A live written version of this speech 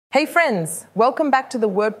Hey friends, welcome back to the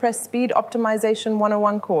WordPress Speed Optimization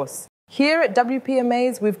 101 course. Here at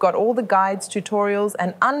WPMAs, we've got all the guides, tutorials,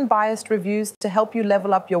 and unbiased reviews to help you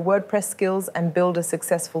level up your WordPress skills and build a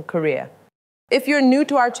successful career. If you're new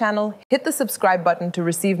to our channel, hit the subscribe button to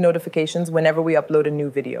receive notifications whenever we upload a new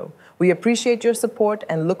video. We appreciate your support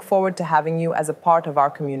and look forward to having you as a part of our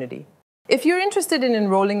community. If you're interested in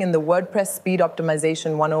enrolling in the WordPress Speed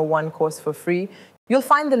Optimization 101 course for free, you'll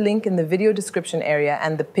find the link in the video description area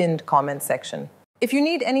and the pinned comment section. If you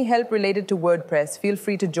need any help related to WordPress, feel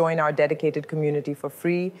free to join our dedicated community for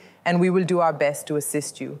free, and we will do our best to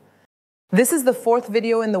assist you. This is the fourth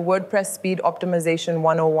video in the WordPress Speed Optimization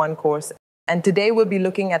 101 course, and today we'll be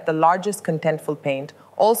looking at the largest contentful paint,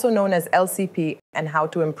 also known as LCP, and how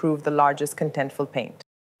to improve the largest contentful paint.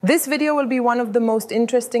 This video will be one of the most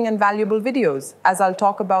interesting and valuable videos, as I'll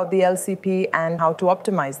talk about the LCP and how to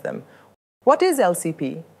optimize them. What is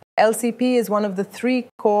LCP? LCP is one of the three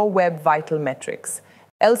core web vital metrics.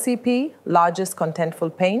 LCP, largest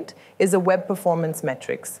contentful paint, is a web performance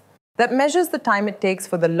metrics that measures the time it takes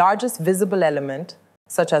for the largest visible element,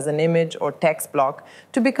 such as an image or text block,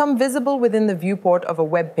 to become visible within the viewport of a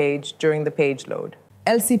web page during the page load.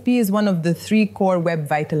 LCP is one of the three core web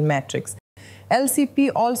vital metrics. LCP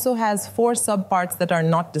also has four subparts that are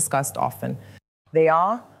not discussed often. They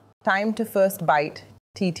are time to first byte,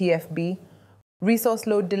 TTFB, resource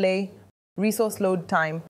load delay, resource load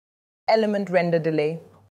time, element render delay.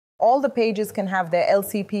 All the pages can have their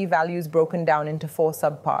LCP values broken down into four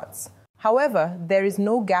subparts. However, there is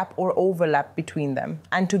no gap or overlap between them,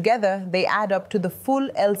 and together they add up to the full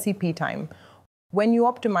LCP time. When you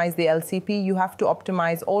optimize the LCP, you have to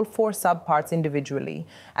optimize all four subparts individually,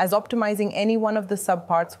 as optimizing any one of the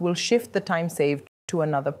subparts will shift the time saved to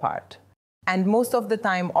another part. And most of the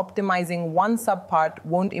time, optimizing one subpart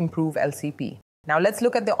won't improve LCP. Now let's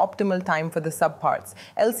look at the optimal time for the subparts.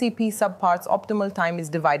 LCP subparts optimal time is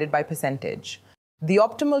divided by percentage. The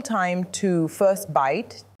optimal time to first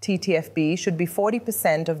byte, TTFB, should be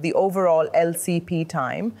 40% of the overall LCP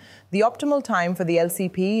time. The optimal time for the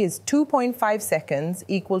LCP is 2.5 seconds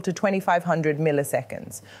equal to 2500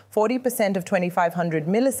 milliseconds. 40% of 2500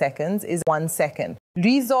 milliseconds is 1 second.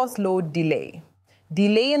 Resource load delay.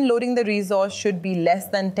 Delay in loading the resource should be less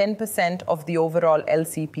than 10% of the overall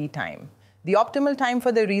LCP time. The optimal time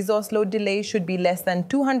for the resource load delay should be less than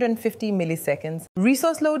 250 milliseconds.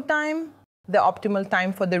 Resource load time, the optimal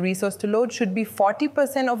time for the resource to load should be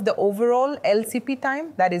 40% of the overall LCP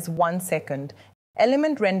time, that is 1 second.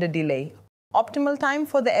 Element render delay. Optimal time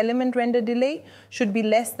for the element render delay should be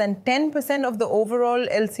less than 10% of the overall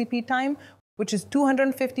LCP time, which is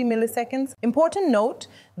 250 milliseconds. Important note,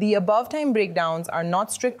 the above time breakdowns are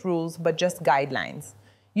not strict rules, but just guidelines.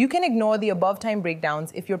 You can ignore the above time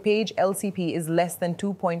breakdowns if your page LCP is less than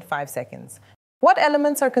 2.5 seconds. What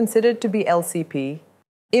elements are considered to be LCP?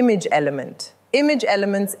 Image element. Image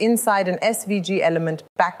elements inside an SVG element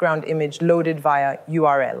background image loaded via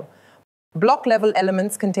URL. Block level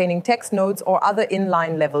elements containing text nodes or other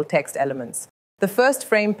inline level text elements. The first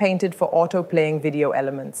frame painted for auto-playing video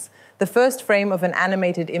elements. The first frame of an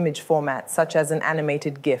animated image format, such as an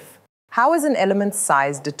animated GIF. How is an element's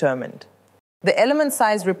size determined? The element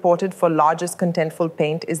size reported for largest contentful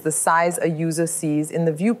paint is the size a user sees in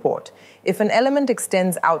the viewport. If an element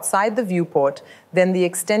extends outside the viewport, then the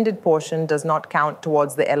extended portion does not count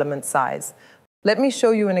towards the element size. Let me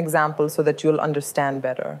show you an example so that you'll understand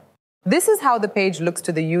better. This is how the page looks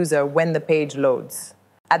to the user when the page loads.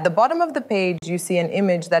 At the bottom of the page, you see an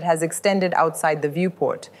image that has extended outside the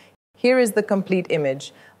viewport. Here is the complete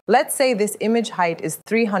image. Let's say this image height is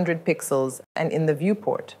 300 pixels and in the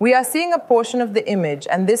viewport. We are seeing a portion of the image,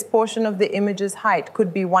 and this portion of the image's height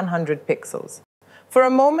could be 100 pixels. For a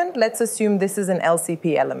moment, let's assume this is an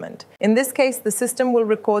LCP element. In this case, the system will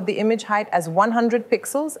record the image height as 100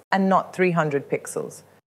 pixels and not 300 pixels,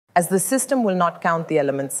 as the system will not count the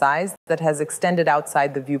element size that has extended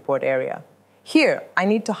outside the viewport area. Here, I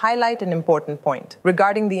need to highlight an important point.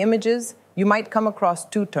 Regarding the images, you might come across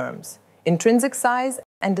two terms: intrinsic size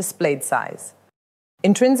and displayed size.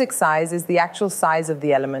 Intrinsic size is the actual size of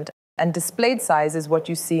the element, and displayed size is what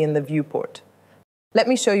you see in the viewport. Let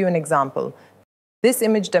me show you an example. This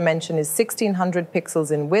image dimension is 1600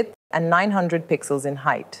 pixels in width and 900 pixels in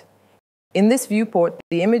height. In this viewport,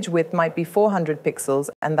 the image width might be 400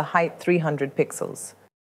 pixels and the height 300 pixels.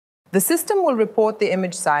 The system will report the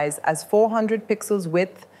image size as 400 pixels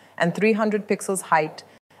width and 300 pixels height,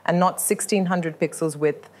 and not 1600 pixels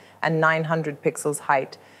width and 900 pixels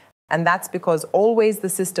height, and that's because always the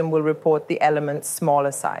system will report the element's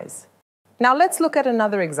smaller size. Now let's look at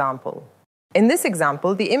another example. In this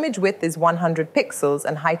example, the image width is 100 pixels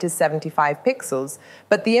and height is 75 pixels,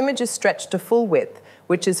 but the image is stretched to full width,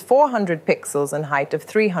 which is 400 pixels and height of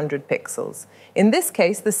 300 pixels. In this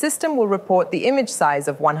case, the system will report the image size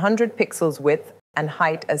of 100 pixels width and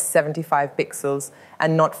height as 75 pixels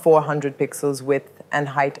and not 400 pixels width and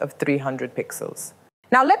height of 300 pixels.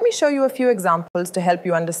 Now let me show you a few examples to help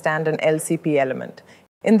you understand an LCP element.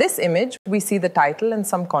 In this image, we see the title and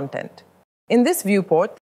some content. In this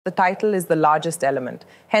viewport, the title is the largest element.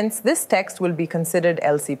 Hence, this text will be considered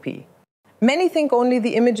LCP. Many think only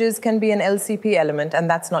the images can be an LCP element, and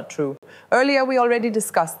that's not true. Earlier, we already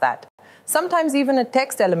discussed that. Sometimes even a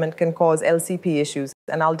text element can cause LCP issues,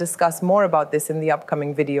 and I'll discuss more about this in the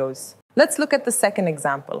upcoming videos. Let's look at the second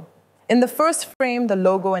example. In the first frame, the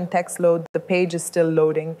logo and text load, the page is still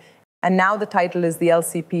loading, and now the title is the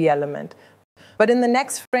LCP element. But in the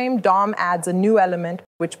next frame, DOM adds a new element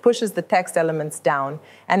which pushes the text elements down,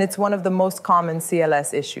 and it's one of the most common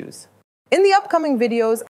CLS issues. In the upcoming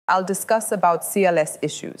videos, I'll discuss about CLS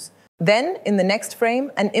issues. Then, in the next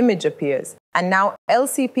frame, an image appears, and now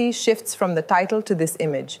LCP shifts from the title to this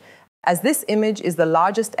image, as this image is the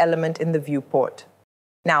largest element in the viewport.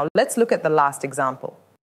 Now, let's look at the last example.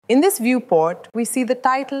 In this viewport, we see the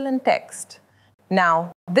title and text.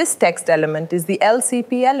 Now, this text element is the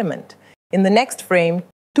LCP element. In the next frame,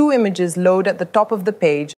 two images load at the top of the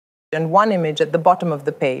page and one image at the bottom of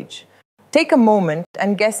the page. Take a moment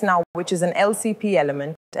and guess now which is an LCP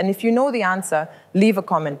element, and if you know the answer, leave a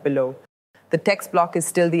comment below. The text block is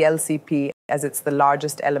still the LCP as it's the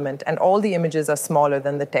largest element and all the images are smaller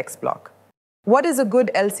than the text block. What is a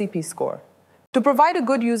good LCP score? To provide a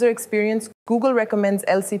good user experience, Google recommends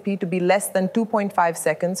LCP to be less than 2.5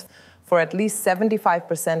 seconds for at least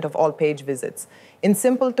 75% of all page visits. In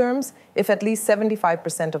simple terms, if at least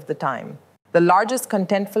 75% of the time. The largest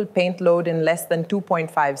Contentful paint load in less than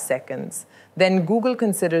 2.5 seconds. Then Google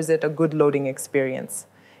considers it a good loading experience.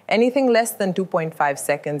 Anything less than 2.5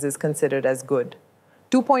 seconds is considered as good.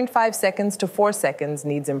 2.5 seconds to 4 seconds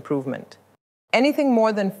needs improvement. Anything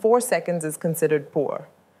more than 4 seconds is considered poor.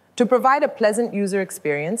 To provide a pleasant user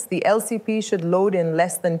experience, the LCP should load in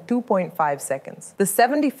less than 2.5 seconds. The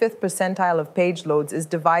 75th percentile of page loads is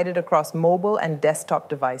divided across mobile and desktop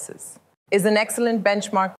devices. Is an excellent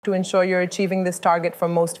benchmark to ensure you're achieving this target for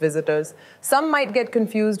most visitors. Some might get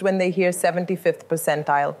confused when they hear 75th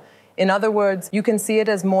percentile. In other words, you can see it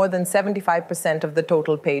as more than 75% of the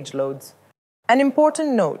total page loads. An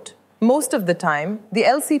important note. Most of the time, the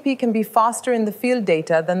LCP can be faster in the field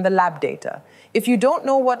data than the lab data. If you don't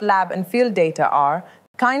know what lab and field data are,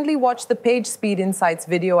 kindly watch the Page Speed Insights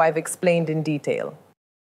video I've explained in detail.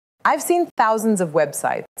 I've seen thousands of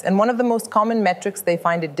websites, and one of the most common metrics they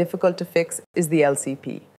find it difficult to fix is the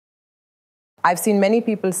LCP. I've seen many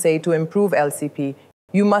people say to improve LCP,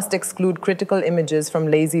 you must exclude critical images from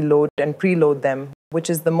lazy load and preload them, which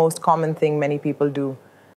is the most common thing many people do.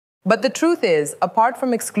 But the truth is, apart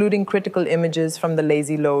from excluding critical images from the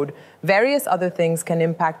lazy load, various other things can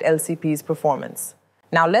impact LCP's performance.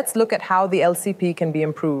 Now let's look at how the LCP can be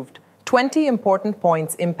improved. 20 important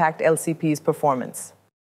points impact LCP's performance.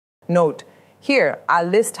 Note, here I'll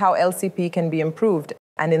list how LCP can be improved,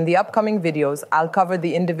 and in the upcoming videos, I'll cover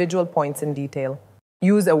the individual points in detail.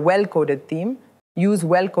 Use a well-coded theme, use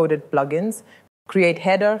well-coded plugins, create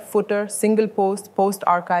header, footer, single post, post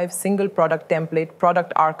archive, single product template,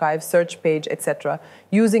 product archive, search page, etc.,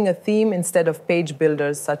 using a theme instead of page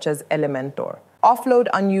builders such as Elementor. Offload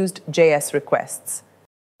unused JS requests.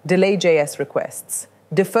 Delay JS requests.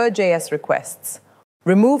 Defer JS requests.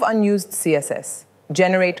 Remove unused CSS.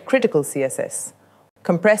 Generate critical CSS.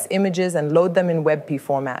 Compress images and load them in WebP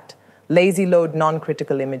format. Lazy load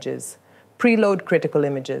non-critical images. Preload critical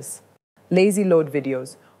images. Lazy load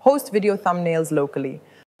videos. Host video thumbnails locally.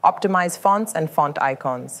 Optimize fonts and font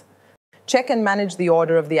icons. Check and manage the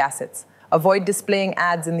order of the assets. Avoid displaying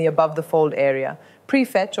ads in the above the fold area.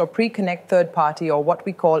 Prefetch or pre-connect third-party or what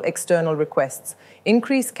we call external requests.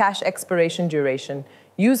 Increase cache expiration duration.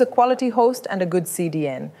 Use a quality host and a good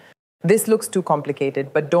CDN. This looks too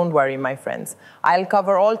complicated, but don't worry, my friends. I'll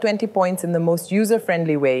cover all 20 points in the most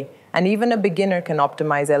user-friendly way, and even a beginner can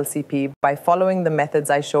optimize LCP by following the methods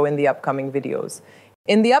I show in the upcoming videos.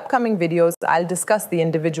 In the upcoming videos, I'll discuss the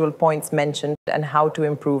individual points mentioned and how to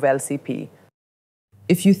improve LCP.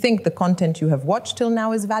 If you think the content you have watched till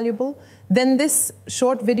now is valuable, then this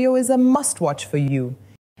short video is a must-watch for you.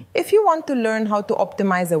 If you want to learn how to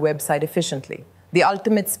optimize a website efficiently, the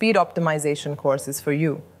Ultimate Speed Optimization course is for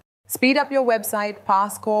you. Speed up your website,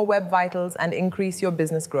 pass core web vitals, and increase your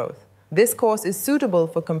business growth. This course is suitable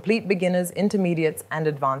for complete beginners, intermediates, and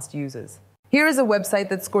advanced users. Here is a website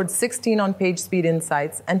that scored 16 on PageSpeed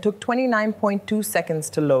Insights and took 29.2 seconds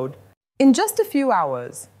to load. In just a few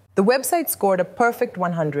hours, the website scored a perfect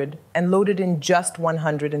 100 and loaded in just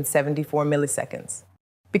 174 milliseconds.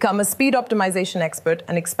 Become a speed optimization expert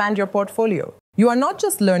and expand your portfolio. You are not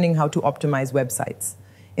just learning how to optimize websites.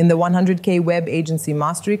 In the 100K Web Agency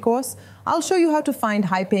Mastery course, I'll show you how to find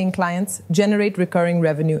high-paying clients, generate recurring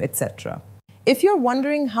revenue, etc. If you're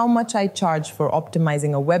wondering how much I charge for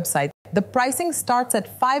optimizing a website, the pricing starts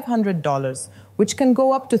at $500, which can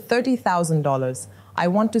go up to $30,000. I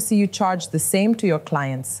want to see you charge the same to your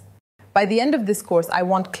clients. By the end of this course, I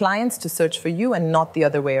want clients to search for you and not the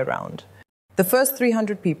other way around. The first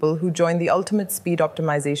 300 people who join the Ultimate Speed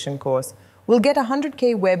Optimization course will get a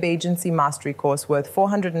 100K Web Agency Mastery course worth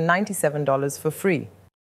 $497 for free.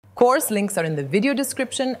 Course links are in the video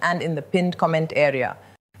description and in the pinned comment area.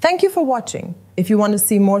 Thank you for watching. If you want to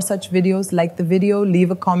see more such videos, like the video, leave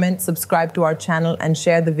a comment, subscribe to our channel, and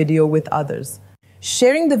share the video with others.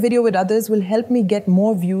 Sharing the video with others will help me get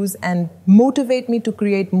more views and motivate me to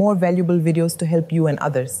create more valuable videos to help you and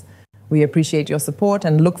others. We appreciate your support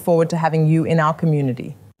and look forward to having you in our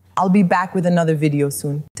community. I'll be back with another video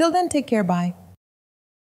soon. Till then, take care. Bye.